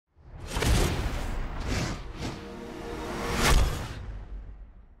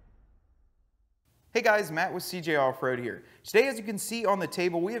Hey guys, Matt with CJ Off-Road here. Today, as you can see on the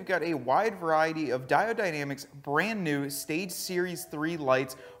table, we have got a wide variety of Diode Dynamics brand new Stage Series 3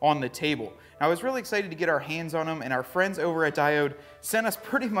 lights on the table. Now, I was really excited to get our hands on them, and our friends over at Diode sent us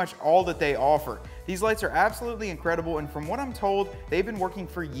pretty much all that they offer. These lights are absolutely incredible, and from what I'm told, they've been working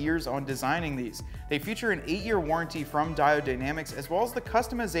for years on designing these. They feature an 8-year warranty from Diode Dynamics, as well as the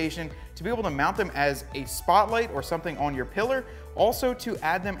customization to be able to mount them as a spotlight or something on your pillar, also to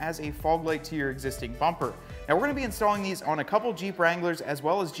add them as a fog light to your existing bumper. Now, we're going to be installing these on a couple Jeep Wranglers as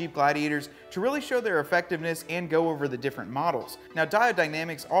well as Jeep Gladiators to really show their effectiveness and go over the different models. Now, Diode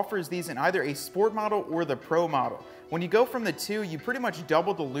Dynamics offers these in either a Sport model or the Pro model. When you go from the two, you pretty much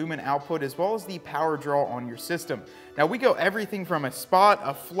double the lumen output as well as the power draw on your system. Now, we go everything from a spot,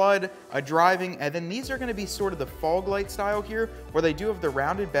 a flood, a driving, and then these are going to be sort of the fog light style here, where they do have the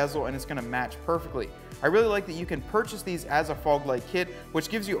rounded bezel and it's going to match perfectly. I really like that you can purchase these as a fog light kit, which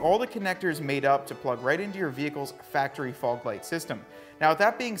gives you all the connectors made up to plug right into your vehicle's factory fog light system. Now, with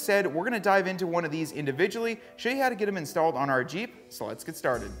that being said, we're going to dive into one of these individually, show you how to get them installed on our Jeep, so let's get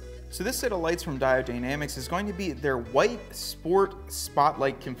started. So this set of lights from Diode Dynamics is going to be their white sport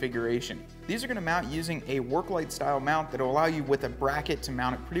spotlight configuration. These are going to mount using a Worklight style mount that will allow you with a bracket to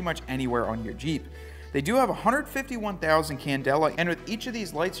mount it pretty much anywhere on your Jeep. They do have 151,000 candela, and with each of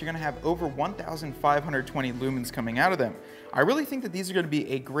these lights, you're going to have over 1,520 lumens coming out of them. I really think that these are going to be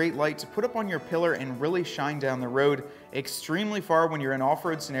a great light to put up on your pillar and really shine down the road extremely far when you're in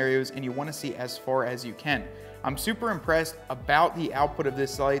off-road scenarios and you want to see as far as you can. I'm super impressed about the output of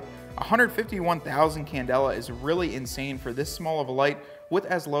this light. 151,000 candela is really insane for this small of a light with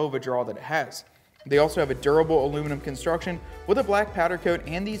as low of a draw that it has. They also have a durable aluminum construction with a black powder coat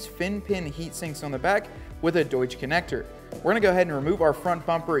and these fin pin heat sinks on the back with a Deutsch connector. We're going to go ahead and remove our front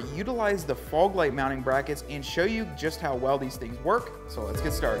bumper, utilize the fog light mounting brackets, and show you just how well these things work. So let's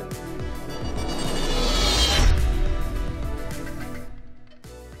get started.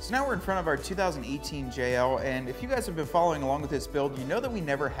 So now we're in front of our 2018 JL, and if you guys have been following along with this build, you know that we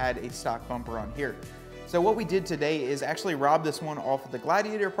never had a stock bumper on here. So what we did today is actually rob this one off of the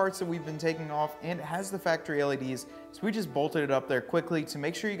Gladiator parts that we've been taking off, and it has the factory LEDs, so we just bolted it up there quickly to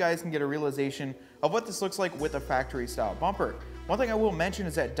make sure you guys can get a realization of what this looks like with a factory style bumper. One thing I will mention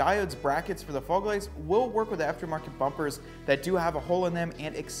is that Diode's brackets for the fog lights will work with aftermarket bumpers that do have a hole in them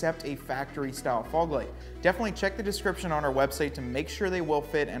and accept a factory style fog light. Definitely check the description on our website to make sure they will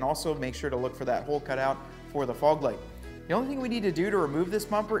fit, and also make sure to look for that hole cut out for the fog light. The only thing we need to do to remove this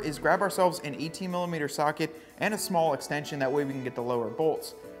bumper is grab ourselves an 18mm socket and a small extension, that way we can get the lower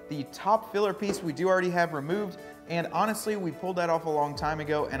bolts. The top filler piece we do already have removed, and honestly we pulled that off a long time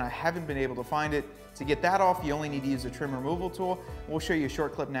ago and I haven't been able to find it. To get that off, you only need to use a trim removal tool. We'll show you a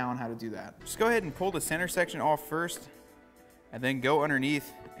short clip now on how to do that. Just go ahead and pull the center section off first, and then go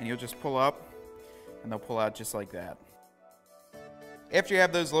underneath, and you'll just pull up and they'll pull out just like that. After you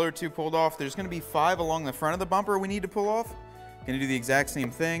have those lower two pulled off, there's going to be 5 along the front of the bumper we need to pull off. Going to do the exact same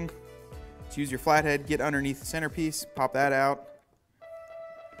thing. Just use your flathead, get underneath the centerpiece, pop that out.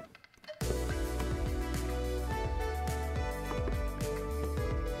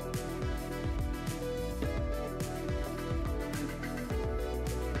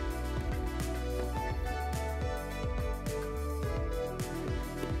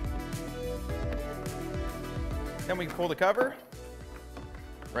 Then we can pull the cover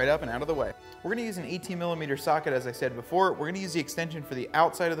right up and out of the way. We're going to use an 18mm socket, as I said before. We're going to use the extension for the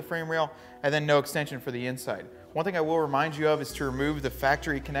outside of the frame rail, and then no extension for the inside. One thing I will remind you of is to remove the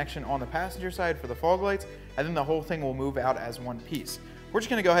factory connection on the passenger side for the fog lights, and then the whole thing will move out as one piece. We're just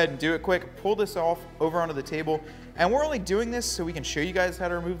going to go ahead and do it quick, pull this off over onto the table, and we're only doing this so we can show you guys how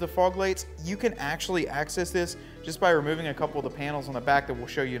to remove the fog lights. You can actually access this just by removing a couple of the panels on the back that we'll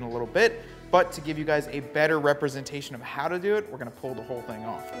show you in a little bit, but to give you guys a better representation of how to do it, we're going to pull the whole thing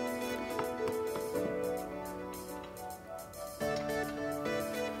off.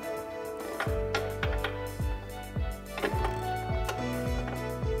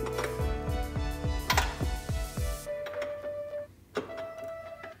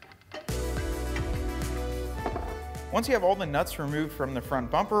 Once you have all the nuts removed from the front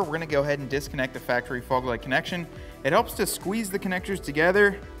bumper, we're going to go ahead and disconnect the factory fog light connection. It helps to squeeze the connectors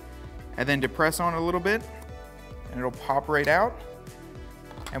together and then depress on it a little bit, and it'll pop right out.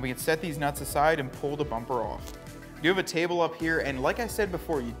 And we can set these nuts aside and pull the bumper off. You have a table up here, and like I said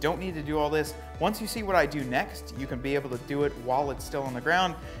before, you don't need to do all this. Once you see what I do next, you can be able to do it while it's still on the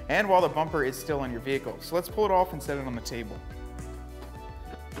ground and while the bumper is still in your vehicle. So let's pull it off and set it on the table.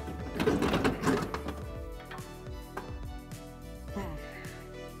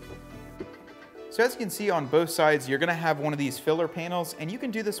 So as you can see on both sides, you're gonna have one of these filler panels, and you can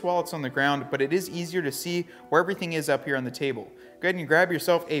do this while it's on the ground, but it is easier to see where everything is up here on the table. Go ahead and grab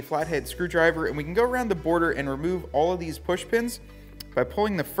yourself a flathead screwdriver, and we can go around the border and remove all of these push pins by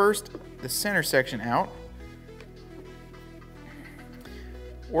pulling the center section out.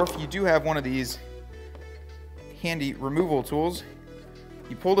 Or if you do have one of these handy removal tools,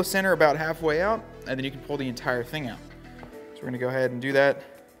 you pull the center about halfway out, and then you can pull the entire thing out. So we're gonna go ahead and do that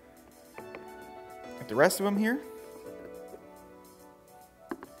with the rest of them here.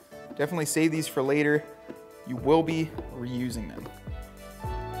 Definitely save these for later. You will be reusing them.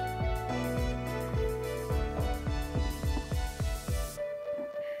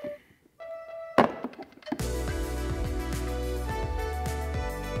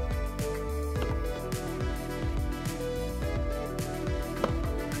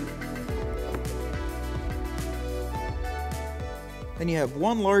 Then you have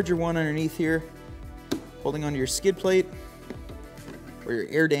one larger one underneath here, holding onto your skid plate, or your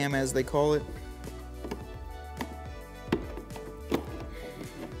air dam as they call it.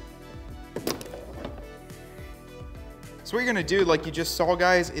 So what you're gonna do, like you just saw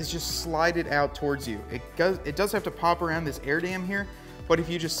guys, is just slide it out towards you. It does have to pop around this air dam here, but if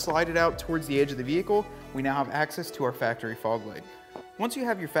you just slide it out towards the edge of the vehicle, we now have access to our factory fog light. Once you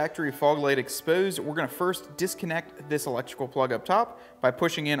have your factory fog light exposed, we're gonna first disconnect this electrical plug up top by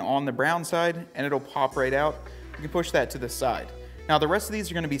pushing in on the brown side, and it'll pop right out. You can push that to the side. Now the rest of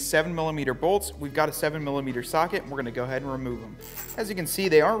these are gonna be 7mm bolts. We've got a 7mm socket, and we're gonna go ahead and remove them. As you can see,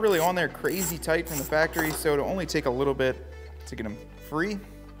 they aren't really on there crazy tight from the factory, so it'll only take a little bit to get them free.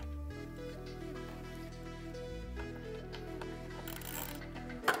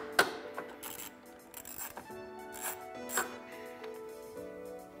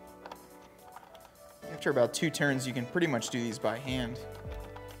 After about 2 turns, you can pretty much do these by hand.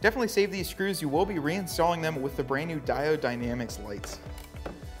 Definitely save these screws. You will be reinstalling them with the brand new Diode Dynamics lights.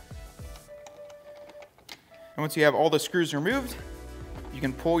 And once you have all the screws removed, you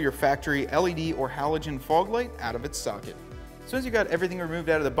can pull your factory LED or halogen fog light out of its socket. As soon as you got everything removed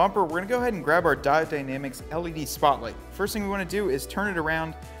out of the bumper, we're gonna go ahead and grab our Diode Dynamics LED spotlight. First thing we wanna do is turn it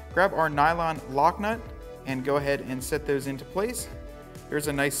around, grab our nylon lock nut, and go ahead and set those into place. There's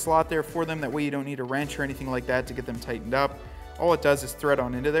a nice slot there for them, that way you don't need a wrench or anything like that to get them tightened up. All it does is thread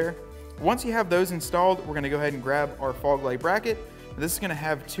on into there. Once you have those installed, we're gonna go ahead and grab our fog light bracket. This is gonna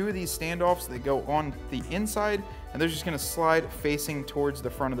have 2 of these standoffs that go on the inside, and they're just gonna slide facing towards the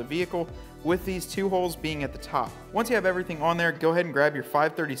front of the vehicle, with these 2 holes being at the top. Once you have everything on there, go ahead and grab your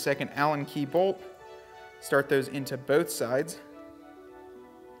 5/32 Allen key bolt, start those into both sides.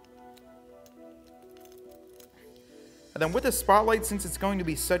 And then with the spotlight, since it's going to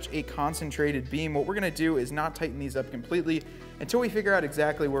be such a concentrated beam, what we're gonna do is not tighten these up completely until we figure out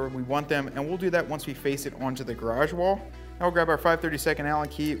exactly where we want them, and we'll do that once we face it onto the garage wall. Now we'll grab our 5/32 Allen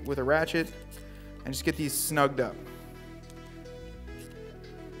key with a ratchet and just get these snugged up.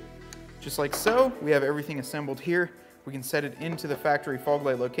 Just like so, we have everything assembled here. We can set it into the factory fog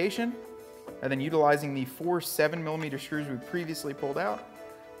light location, and then utilizing the 4 7mm screws we previously pulled out,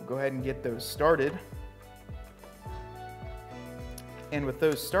 we'll go ahead and get those started. And with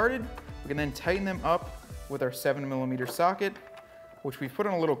those started, we can then tighten them up with our 7mm socket, which we've put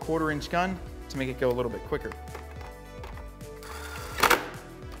on a little 1/4-inch gun to make it go a little bit quicker.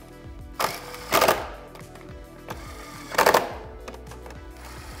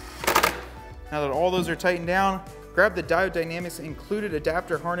 Now that all those are tightened down, grab the Diode Dynamics included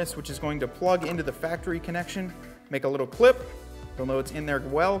adapter harness, which is going to plug into the factory connection, make a little clip, you'll know it's in there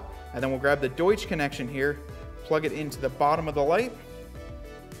well, and then we'll grab the Deutsch connection here, plug it into the bottom of the light.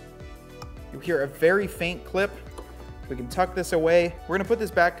 You'll hear a very faint clip. We can tuck this away. We're gonna put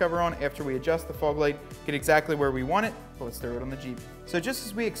this back cover on after we adjust the fog light, get exactly where we want it, but let's throw it on the Jeep. So just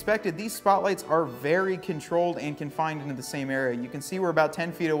as we expected, these spotlights are very controlled and confined into the same area. You can see we're about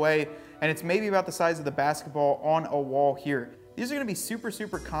 10 feet away, and it's maybe about the size of the basketball on a wall here. These are gonna be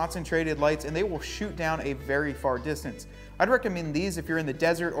super concentrated lights, and they will shoot down a very far distance. I'd recommend these if you're in the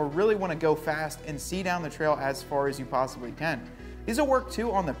desert or really wanna go fast and see down the trail as far as you possibly can. These will work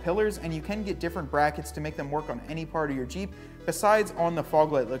too on the pillars, and you can get different brackets to make them work on any part of your Jeep besides on the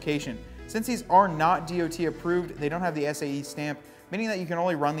fog light location. Since these are not DOT approved, they don't have the SAE stamp, meaning that you can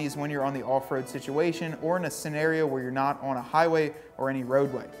only run these when you're on the off-road situation or in a scenario where you're not on a highway or any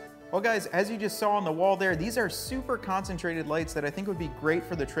roadway. Well guys, as you just saw on the wall there, these are super concentrated lights that I think would be great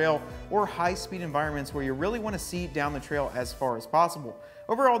for the trail or high-speed environments where you really want to see down the trail as far as possible.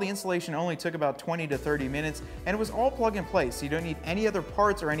 Overall, the installation only took about 20 to 30 minutes, and it was all plug and play, so you don't need any other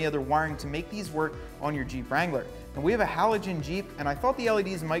parts or any other wiring to make these work on your Jeep Wrangler. And we have a halogen Jeep, and I thought the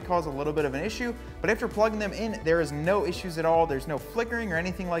LEDs might cause a little bit of an issue, but after plugging them in, there is no issues at all. There's no flickering or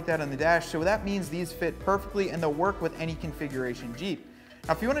anything like that on the dash, so that means these fit perfectly and they'll work with any configuration Jeep.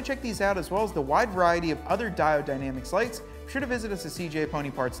 Now, if you want to check these out as well as the wide variety of other Diode Dynamics lights, be sure to visit us at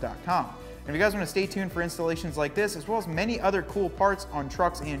cjponyparts.com. And if you guys want to stay tuned for installations like this, as well as many other cool parts on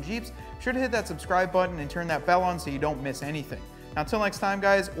trucks and Jeeps, be sure to hit that subscribe button and turn that bell on so you don't miss anything. Now, until next time,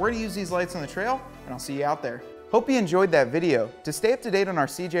 guys, we're going to use these lights on the trail, and I'll see you out there. Hope you enjoyed that video. To stay up to date on our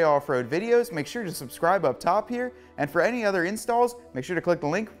CJ Off-Road videos, make sure to subscribe up top here, and for any other installs, make sure to click the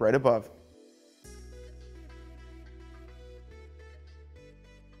link right above.